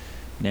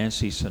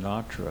 Nancy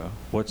Sinatra,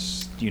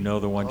 do you know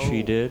the one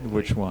she Oh, did?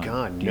 Which one?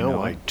 God, Do you no,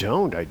 know I it?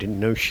 don't. I didn't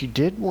know she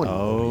did one.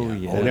 Oh,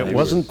 yeah. And They it were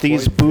wasn't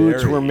these quite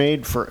boots varied. were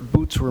made for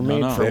no. for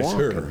That's walking.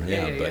 her,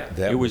 yeah, Yeah, but yeah.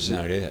 that It was was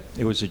not it.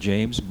 It was a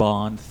James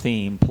Bond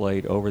theme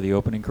played over the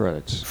opening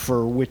credits.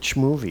 For which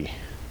movie?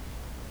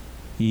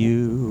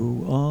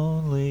 You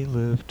only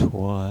live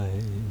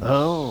twice.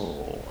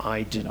 Oh,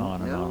 I didn't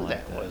on and know on like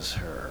that that. was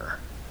her.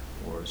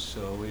 Or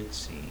so it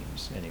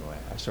seems. Anyway,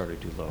 I started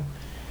too low.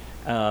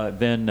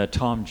 Then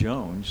Tom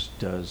Jones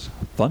does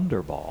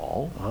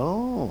Thunderball.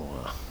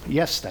 Oh,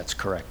 yes, that's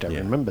correct. I Yeah.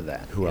 remember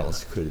that. Who Yeah.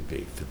 else could it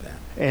be for that?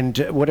 And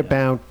what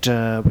about?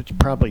 It's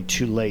probably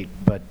too late,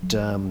 but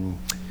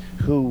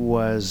who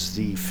was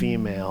the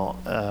female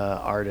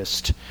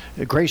artist?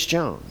 Grace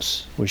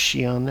Jones. Was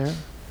she on there?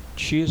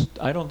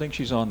 I don't think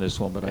she's on this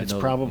one, but I know. It's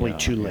probably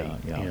too late.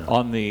 Yeah. Yeah.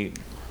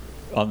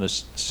 On the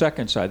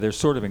second side, they're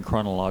sort of in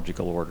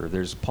chronological order.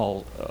 There's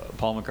Paul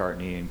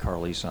McCartney and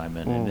Carly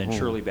Simon, and then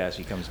Shirley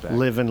Bassey comes back.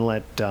 Live and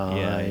Let Die.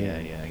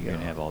 Yeah. You're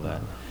gonna have all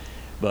that.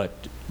 But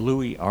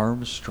Louis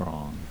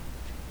Armstrong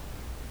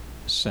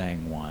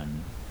sang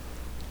one.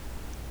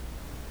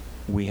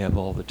 We Have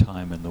All the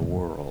Time in the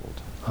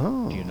World.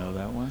 Oh, Do you know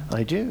that one?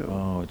 I do.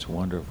 Oh, it's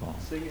wonderful.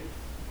 Sing it.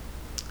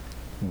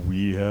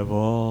 We have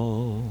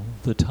all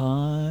the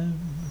time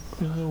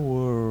in the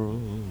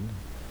world,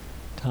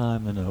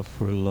 time enough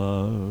for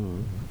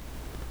love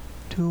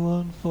to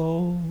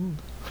unfold,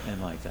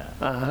 and like that.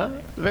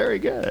 Very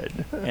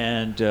good.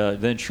 And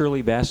then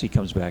Shirley Bassey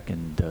comes back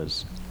and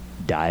does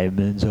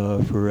Diamonds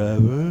Are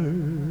Forever.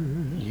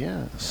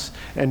 Yes.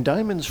 And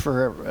Diamonds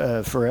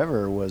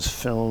Forever was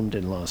filmed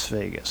in Las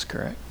Vegas,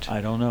 correct?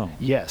 I don't know.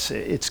 Yes,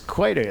 it's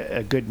quite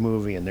a good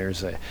movie, and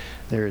there's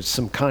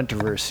some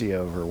controversy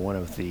over one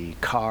of the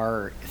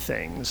car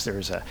things.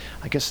 I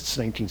guess it's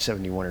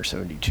 1971 or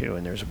 72,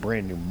 and there's a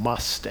brand new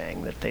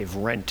Mustang that they've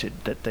rented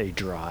that they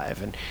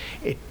drive, and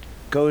it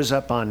goes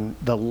up on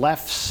the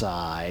left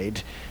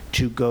side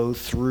to go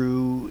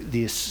through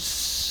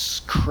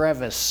this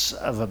crevice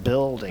of a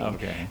building.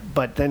 Okay.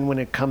 But then when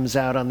it comes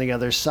out on the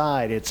other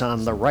side, it's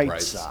on the right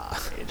Right. side.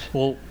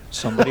 Well,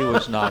 somebody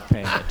was not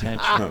paying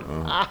attention.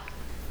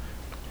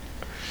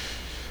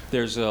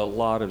 There's a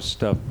lot of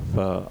stuff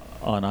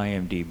on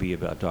IMDb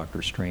about Dr.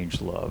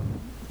 Strangelove.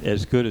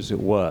 As good as it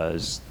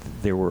was,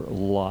 there were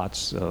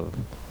lots of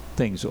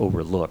things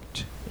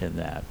overlooked in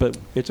that. But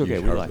it's okay.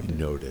 You We hardly liked it.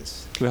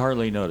 notice. We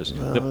hardly noticed.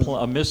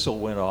 A missile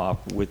went off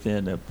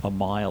within a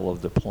mile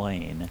of the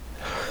plane,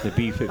 the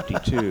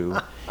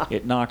B-52.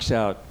 It knocks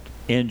out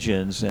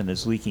engines and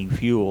is leaking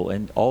fuel,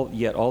 and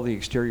yet all the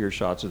exterior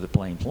shots of the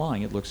plane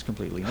flying, it looks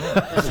completely normal.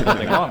 There's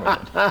nothing wrong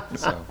with it.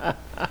 So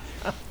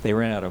they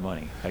ran out of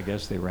money. I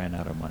guess they ran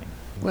out of money.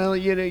 Well,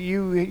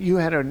 you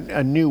had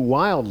a new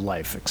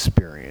wildlife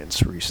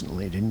experience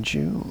recently, didn't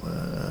you?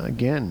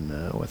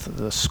 Again, with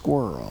the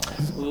squirrel.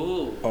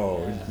 Ooh.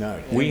 Oh,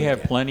 no. We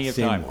have plenty of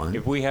Same time. one.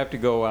 If we have to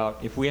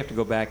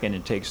go back in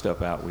and take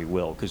stuff out, we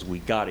will, because we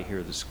got to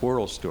hear the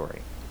squirrel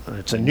story.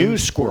 It's a new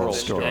squirrel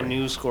squirrel story. A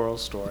new squirrel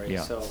story.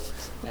 Yeah. So,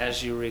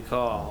 as you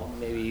recall,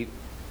 maybe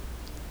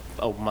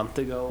a month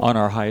ago, On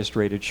our highest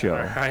rated show.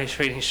 our highest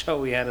rating show,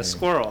 we had a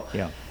squirrel.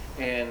 Yeah.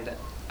 And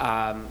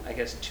I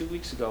guess 2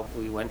 weeks ago,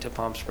 we went to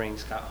Palm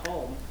Springs, got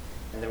home,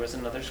 and there was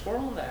another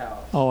squirrel in the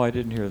house. Oh, I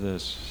didn't hear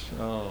this.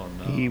 Oh,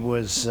 no. He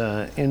was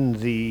in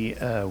the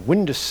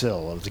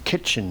windowsill of the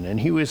kitchen, and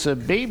he was a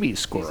baby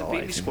squirrel. He's a I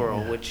baby think, squirrel,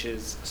 yeah. which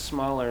is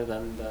smaller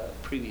than the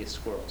previous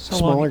squirrels. How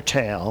long- Smaller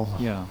tail.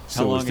 Yeah. So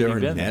How long was there have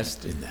you a been there?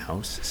 nest in the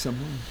house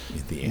somewhere?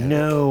 In the attic?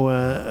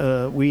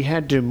 No, we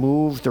had to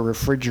move the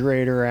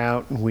refrigerator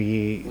out, and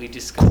We we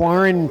discovered-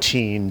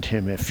 quarantined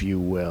him, if you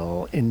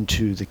will,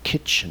 into the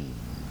kitchen.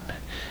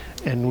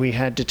 And we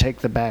had to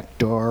take the back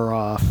door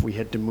off. We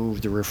had to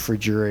move the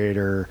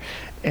refrigerator,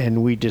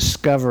 and we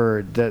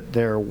discovered that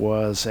there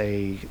was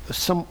a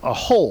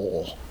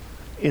hole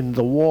in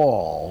the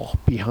wall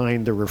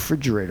behind the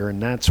refrigerator,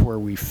 and that's where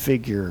we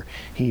figure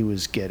he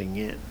was getting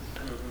in.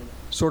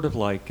 Sort of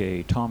like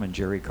a Tom and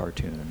Jerry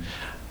cartoon.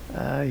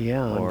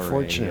 Yeah, Or a,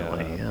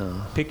 unfortunately,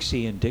 yeah.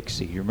 Pixie and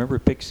Dixie. You remember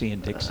Pixie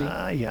and Dixie?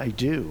 Yeah, I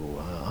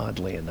do,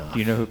 oddly enough. Do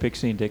you know who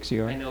Pixie and Dixie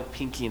are? I know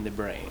Pinky in the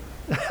Brain.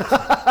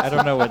 I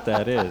don't know what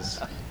that is.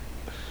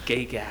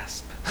 Gay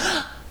gasp.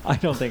 I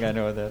don't think I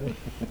know what that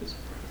is.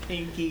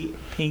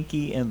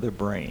 Pinky and the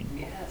Brain.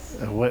 Yes.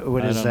 What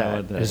I is don't know that?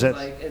 what that Is is.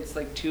 that It's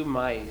like two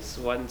mice.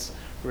 One's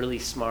really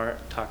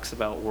smart, talks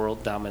about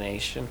world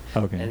domination,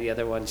 Okay. and the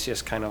other one's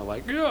just kind of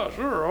like, yeah,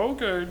 sure,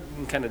 okay,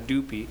 and kind of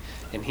doopy,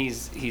 and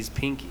he's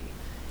Pinky,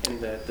 and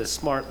the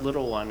smart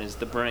little one is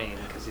the Brain.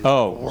 'Cause he's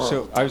Oh, world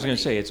so I was going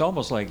to say, dominating. it's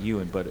almost like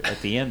Ewan, but at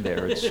the end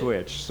there it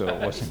switched, so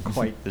it wasn't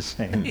quite the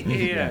same.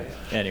 Yeah.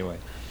 Anyway,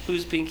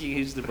 Who's Pinky?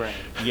 Who's the Brain?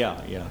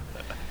 yeah.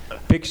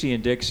 Pixie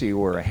and Dixie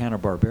were a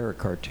Hanna-Barbera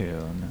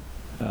cartoon.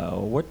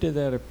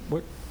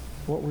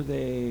 What were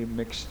they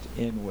mixed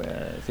in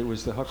with? It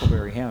was the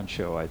Huckleberry Hound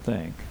show, I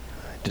think.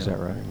 Is that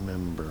don't right?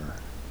 remember.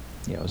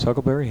 Yeah, it was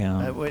Huckleberry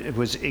Hound. It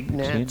was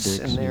Ignatz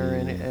in there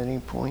at Dixie. any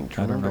point?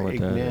 I don't know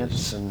Remember what that Ignatz?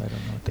 is. And I don't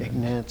know what that is.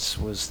 Ignatz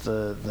was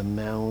the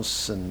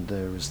mouse, and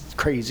there was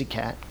Crazy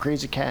Cat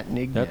and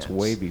Ignatz. That's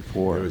way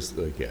before. It was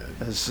like a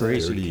That's,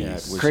 Crazy 30s, Cat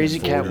was Crazy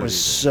in Cat 40s. was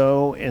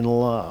so in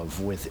love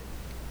with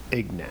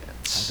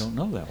Ignatz. I don't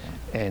know that one.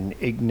 And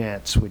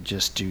Ignatz would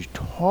just do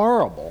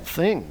horrible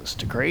things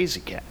to Crazy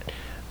Cat.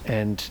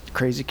 And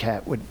Crazy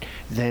Cat would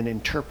then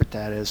interpret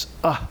that as,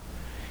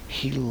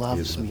 he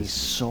loves me loves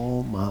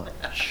so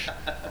much.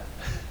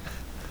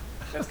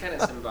 That's kind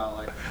of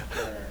symbolic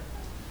for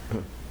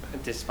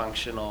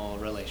dysfunctional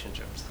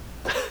relationships.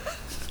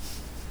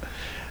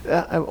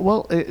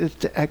 Well,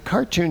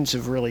 cartoons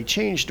have really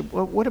changed.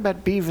 What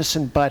about Beavis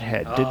and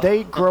Butthead? Did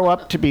they grow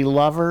up to be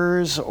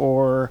lovers,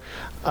 or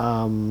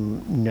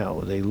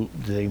no?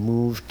 They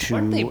moved to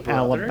Weren't they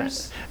Alabama.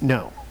 brothers?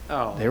 No,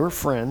 Oh. they were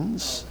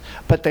friends,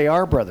 but they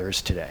are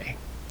brothers today.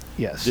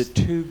 Yes. The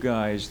two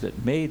guys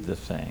that made the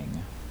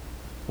thing,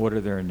 what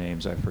are their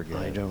names? I forget.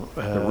 I don't.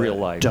 The real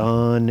life.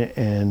 Don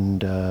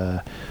and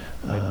I'd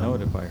know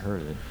it if I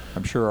heard it.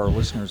 I'm sure our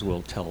listeners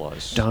will tell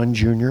us. Don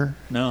Jr.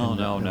 No.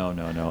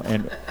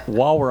 And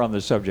while we're on the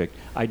subject,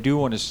 I do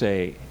want to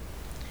say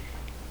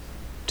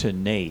to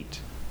Nate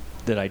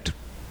that I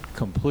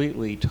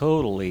completely,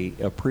 totally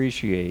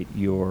appreciate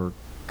your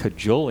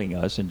cajoling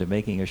us into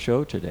making a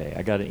show today.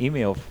 I got an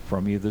email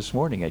from you this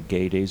morning at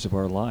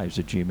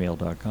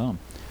gaydaysofourlives@gmail.com.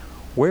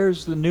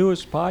 Where's the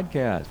newest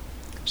podcast?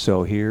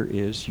 So here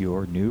is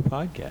your new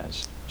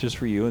podcast, just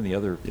for you and the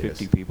other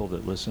 50 Yes. people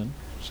that listen.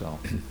 So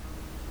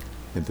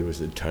And there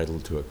was a title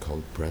to it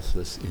called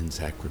Breathless in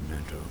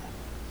Sacramento.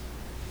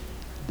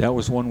 that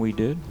was one we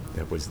did.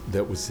 That was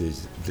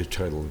the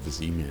title of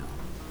his email.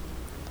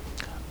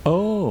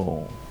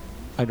 Oh,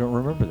 I don't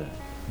remember that.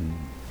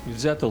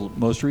 Is that the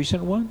most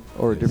recent one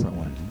or a Yes. different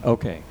one?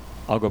 Okay,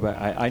 I'll go back.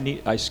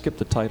 I skip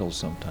the titles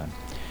sometime.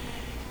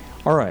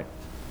 All right.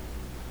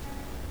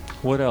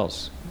 What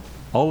else?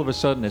 All of a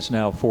sudden, it's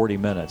now 40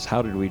 minutes.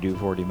 How did we do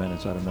 40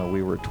 minutes? I don't know.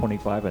 We were at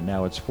 25, and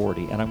now it's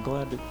 40. And I'm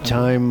glad.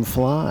 Time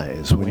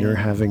flies when When- you're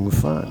having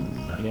fun.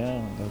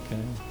 Yeah. Okay.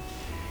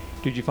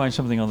 Did you find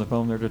something on the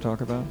phone there to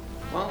talk about?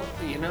 Well,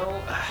 you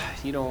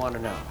don't want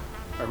to know.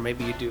 Or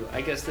maybe you do.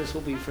 I guess this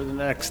will be for the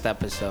next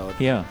episode.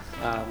 Yeah.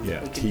 Yeah, we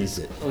can tease just-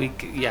 it. We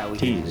can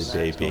Tease, do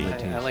that.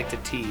 baby. I like to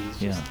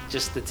tease. Yeah.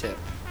 Just the tip.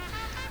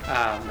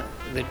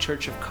 The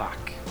Church of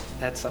Cock.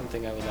 That's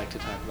something I would like to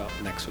talk about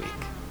next week.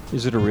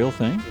 Is it a real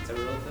thing? It's a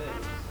real thing.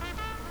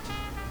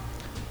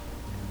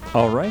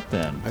 All right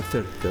then. I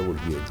thought there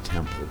would be a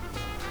temple.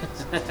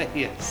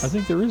 Yes. I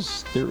think there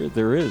is.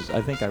 There is.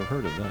 I think I've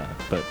heard of that.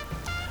 But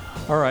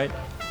all right.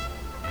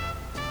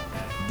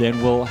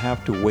 Then we'll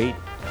have to wait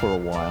for a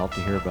while to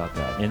hear about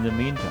that. In the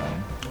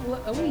meantime,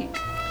 A week.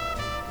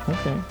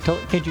 okay.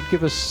 Can you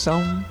give us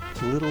some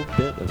little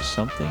bit of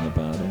something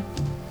about it?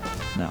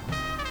 No,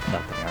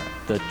 nothing. All right.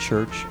 The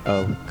Church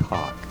of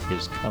Cock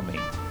is coming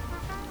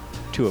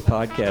to a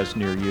podcast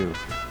near you.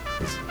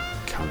 It's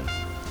coming.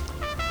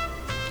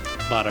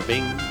 Bada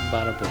bing,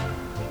 bada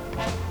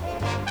boom.